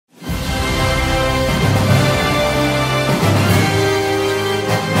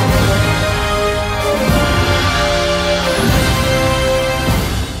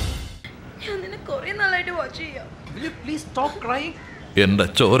എൻ്റെ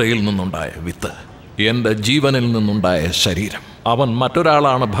ചോരയിൽ നിന്നുണ്ടായ വിത്ത്, എൻ്റെ ജീവനിൽ നിന്നുണ്ടായ ശരീരം. അവൻ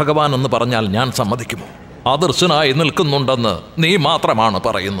മറ്റൊരാളാണ് ഭഗവാൻ എന്ന് പറഞ്ഞാൽ ഞാൻ സമ്മതിക്കുമോ? അദർശനായി നിൽക്കുന്നുണ്ടെന്ന് നീ മാത്രമാണ്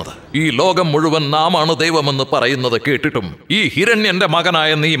പറയുന്നത്. ഈ ലോകം മുഴുവൻ നാമാണ് ദൈവമെന്ന് പറയുന്നത് കേട്ടിട്ടും ഈ ഹിരണ്യന്റെ മകനായ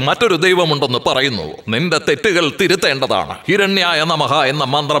നീ മറ്റൊരു ദൈവമുണ്ടെന്ന് പറയുന്നു. നിന്റെ തെറ്റുകൾ തിരുത്തേണ്ടതാണ്. ഹിരണ്യായ നമഃ എന്ന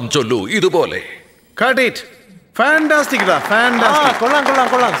മന്ത്രം ചൊല്ലൂ. ഇതുപോലെ.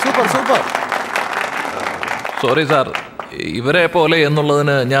 സോറി സാർ, ഇവരെ പോലെ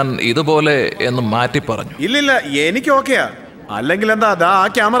എന്നുള്ളതിന് ഞാൻ ഇതുപോലെ എന്ന് മാറ്റി പറഞ്ഞു. ഇല്ലില്ല, എനിക്ക് ഓക്കെയാ. അല്ലെങ്കിൽ എന്താ, ആ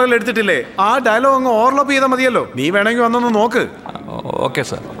ക്യാമറയിൽ എടുത്തിട്ടില്ലേ, ആ ഡയലോഗ് അങ്ങ് ഓവർലോപ്പ് ചെയ്താൽ മതിയല്ലോ. നീ വേണമെങ്കിൽ വന്നൊന്ന് നോക്ക്. Okay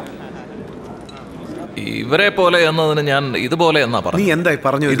sir. ഇവരെ പോലെ എന്നതിന് ഞാൻ ഇതുപോലെ എന്നാ പറഞ്ഞു. നീ എന്തായി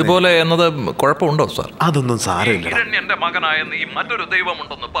പറഞ്ഞു? ഇതുപോലെ എന്നത് കുഴപ്പമുണ്ടോ സാർ? അതൊന്നും സാരമില്ല. ഹിരണ്യന്റെ മകനായ നീ മറ്റൊരു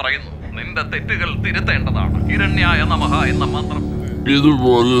ദൈവമുണ്ടെന്ന് പറയുന്നു. നിന്റെ തെറ്റുകൾ തിരുത്തേണ്ടതാണ്. ഹിരണ്യായ നമഃ എന്ന മന്ത്രം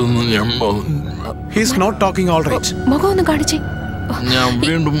ഇതുപോലെ He's not talking all right. മകൻ ഒന്ന് കാണിച്ചേ. ഞാൻ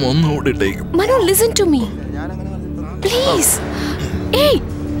വീണ്ടും ഒന്നുകൂടി ടേക്കും. Manu, listen to me. Please. Hey.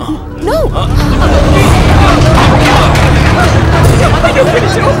 No.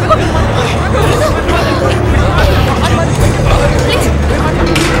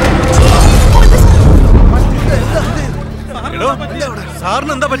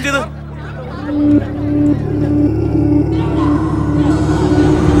 സാറിന് എന്താ പറ്റിയത്?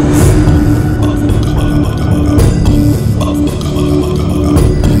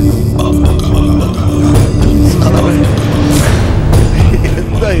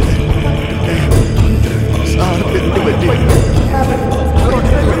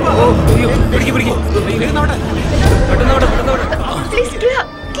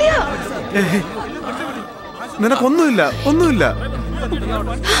 നിനക്കൊന്നുമില്ല, ഒന്നുമില്ല.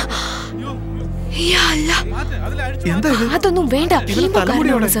 അതൊന്നും വേണ്ട.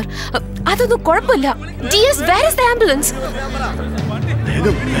 സർ, അതൊന്നും കുഴപ്പമില്ല. ആംബുലൻസ്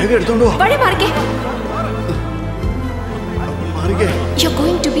വഴി മാറിക്കേ. You're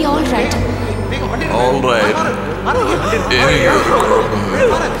going to be all right. All right.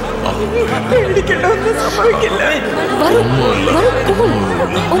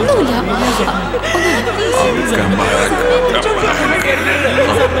 ഒന്നുമില്ല.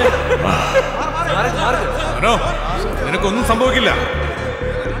 നിനക്കൊന്നും സംഭവിക്കില്ല.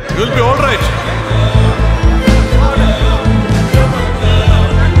 You will be all right.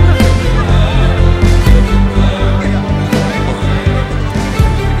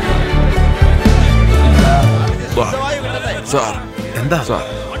 Sir, എന്താ സാർ,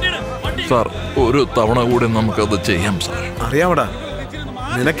 ഒരു തവണ കൂടി നമുക്കത് ചെയ്യാം സാർ. അറിയാമടാ,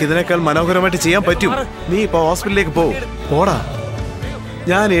 നിനക്ക് ഇതിനേക്കാൾ മനോഹരമായിട്ട് ചെയ്യാൻ പറ്റും. നീ ഇപ്പൊ ഹോസ്പിറ്റലിലേക്ക് പോടാ.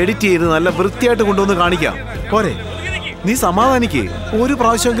 ഞാൻ എഡിറ്റ് ചെയ്ത് നല്ല വൃത്തിയായിട്ട് കൊണ്ടുവന്ന് കാണിക്കാം. പോരെ? നീ സമാധാനിക്ക്. ഒരു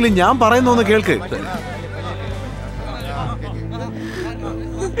പ്രാവശ്യമെങ്കിലും ഞാൻ പറയുന്നൊന്ന് കേൾക്ക്.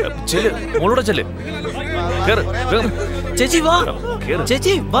 ചേച്ചി വാ,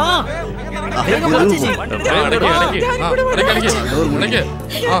 ചേച്ചി വാ.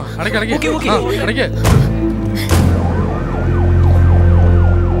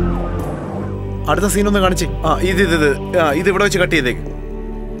 അടുത്ത സീനൊന്ന് കാണിച്ചേ. ഇത് ഇവിടെ വെച്ച് കട്ട് ചെയ്തേക്ക്.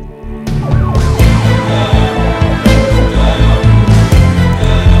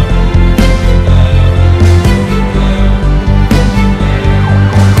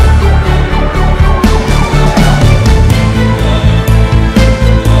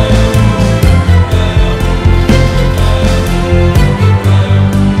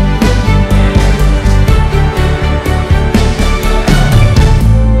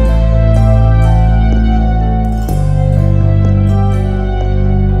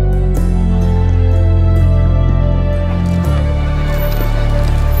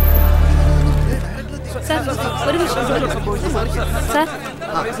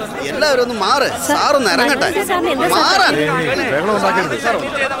 എല്ലാവരും ഒന്ന് മാറ്. സാറൊന്ന് ഇറങ്ങട്ടെ.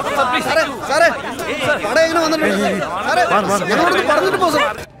 പറഞ്ഞിട്ട് പോ.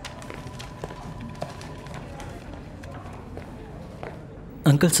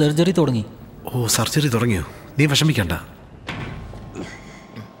 അങ്കിൾ, സർജറി തുടങ്ങി. ഓ, സർജറി തുടങ്ങിയോ? നീ വിഷമിക്കണ്ട.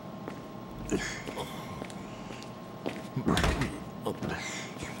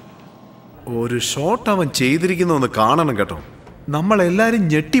 ഒരു ഷോട്ട് അവൻ ചെയ്തിരിക്കുന്നൊന്ന് കാണണം കേട്ടോ. നമ്മളെല്ലാരും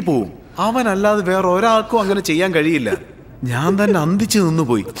ഞെട്ടിപ്പോവും. അവനല്ലാതെ വേറെ ഒരാൾക്കും അങ്ങനെ ചെയ്യാൻ കഴിയില്ല. ഞാൻ തന്നെ അന്തിച്ചു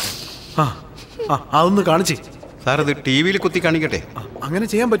നിന്നുപോയി. അതൊന്ന് കാണിച്ചേ. സാർ, ഇത് ടിവിയിൽ കുത്തി കാണിക്കട്ടെ? അങ്ങനെ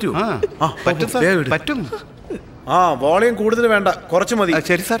ചെയ്യാൻ പറ്റുമോ? പറ്റും. വോളിയം കൂടുതൽ വേണ്ട, കുറച്ച് മതി.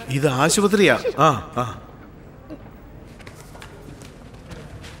 ശരി സാർ. ഇത് ആശുപത്രിയാ.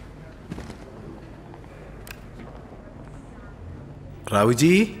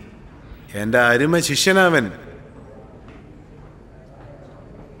 റൗജി, എന്റെ അരുമ ശിഷ്യനാവൻ.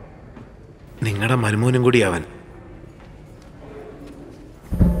 നിങ്ങളുടെ മരുമോനും കൂടി അവൻ.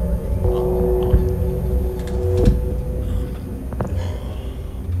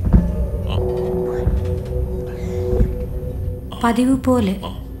 പതിവ് പോലെ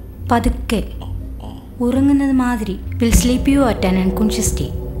പതുക്കെ ഉറങ്ങുന്നത് മാതിരി. Will sleep U at an unconscious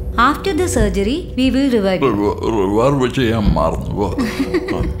state. After the surgery we will revive U.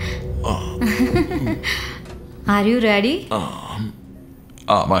 Are you ready?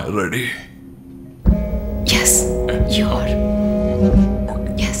 Am I ready? Yes, you are.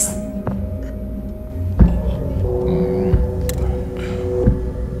 Yes.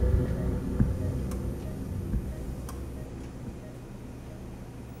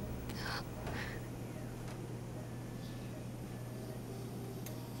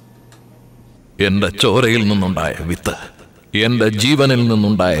 എന്റെ ചോരയിൽ നിന്നുണ്ടായ വിത്ത്, എന്റെ ജീവനിൽ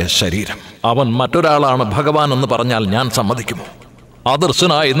നിന്നുണ്ടായ ശരീരം. അവൻ മറ്റൊരാളാണ് ഭഗവാൻ എന്ന് പറഞ്ഞാൽ ഞാൻ സമ്മതിക്കുമോ?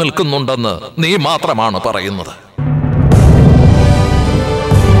 അദർശനായി നിൽക്കുന്നുണ്ടെന്ന് നീ മാത്രമാണ് പറയുന്നത്.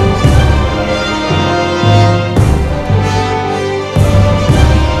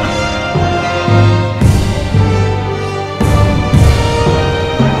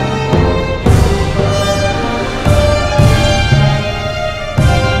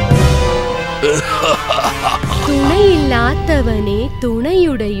 തുണയില്ലാത്തവനെ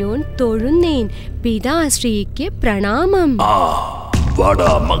തുണയുടയോൻ തൊഴുന്നേൻ, പിതാശ്രീക്ക് പ്രണാമം.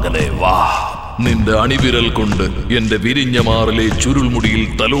 വാടാ മകനെ വാ. നിന്റെ അണിവിരൽ കൊണ്ട് എന്റെ വിരിഞ്ഞ മാറിലെ ചുരുൾമുടിയിൽ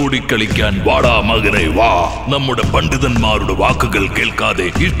തലോടിക്കളിക്കാൻ വാടാ മകനെ വാ. നമ്മുടെ പണ്ഡിതന്മാരുടെ വാക്കുകൾ കേൾക്കാതെ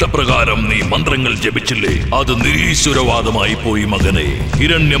ഇഷ്ടപ്രകാരം നീ മന്ത്രങ്ങൾ ജപിച്ചില്ലേ? അത് നിരീശ്വരവാദമായി പോയി മകനെ.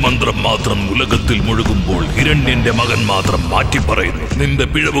 ഹിരണ്യമന്ത്രം മാത്രം ഉലകത്തിൽ മുഴുകുമ്പോൾ ഹിരണ്യന്റെ മകൻ മാത്രം മാറ്റി പറയുന്നു. നിന്റെ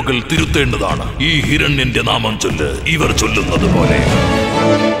പിഴവുകൾ തിരുത്തേണ്ടതാണ്. ഈ ഹിരണ്യന്റെ നാമം ചൊല്ല്, ഇവർ ചൊല്ലുന്നത് പോലെ.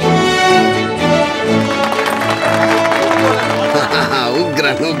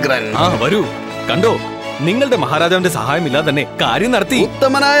 വരൂ, കണ്ടോ, നിങ്ങളുടെ മഹാരാജാവിന്റെ സഹായമില്ലാതെ തന്നെ കാര്യം നടത്തി.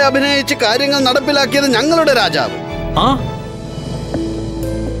 ഉത്തമനായി അഭിനയിച്ച് കാര്യങ്ങൾ നടപ്പിലാക്കിയത് ഞങ്ങളുടെ രാജാവ്. ആ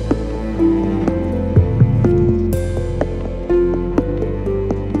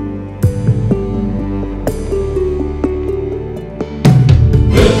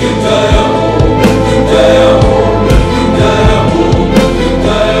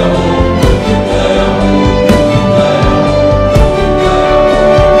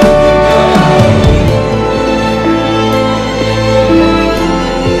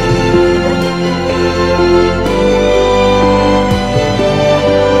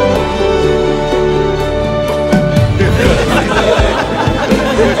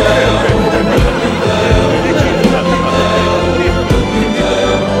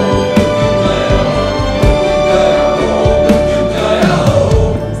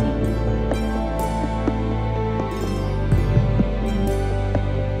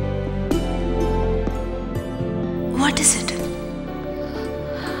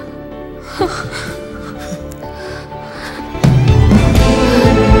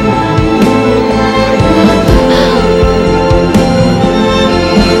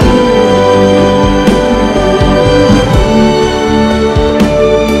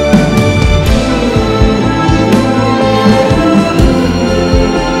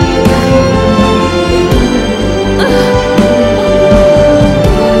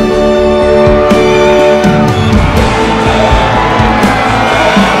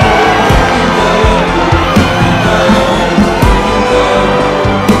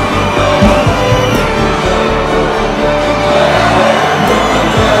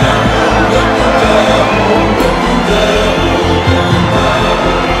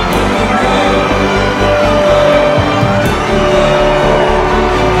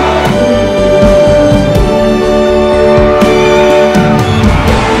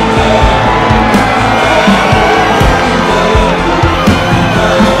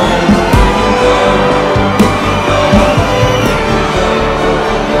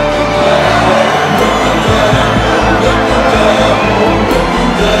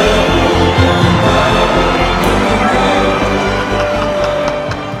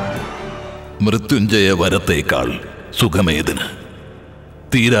മൃത്യുഞ്ജയ വരത്തേക്കാൾ സുഖമേതിന്?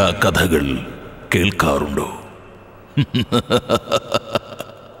 തീരാ കഥകൾ കേൾക്കാറുണ്ടോ?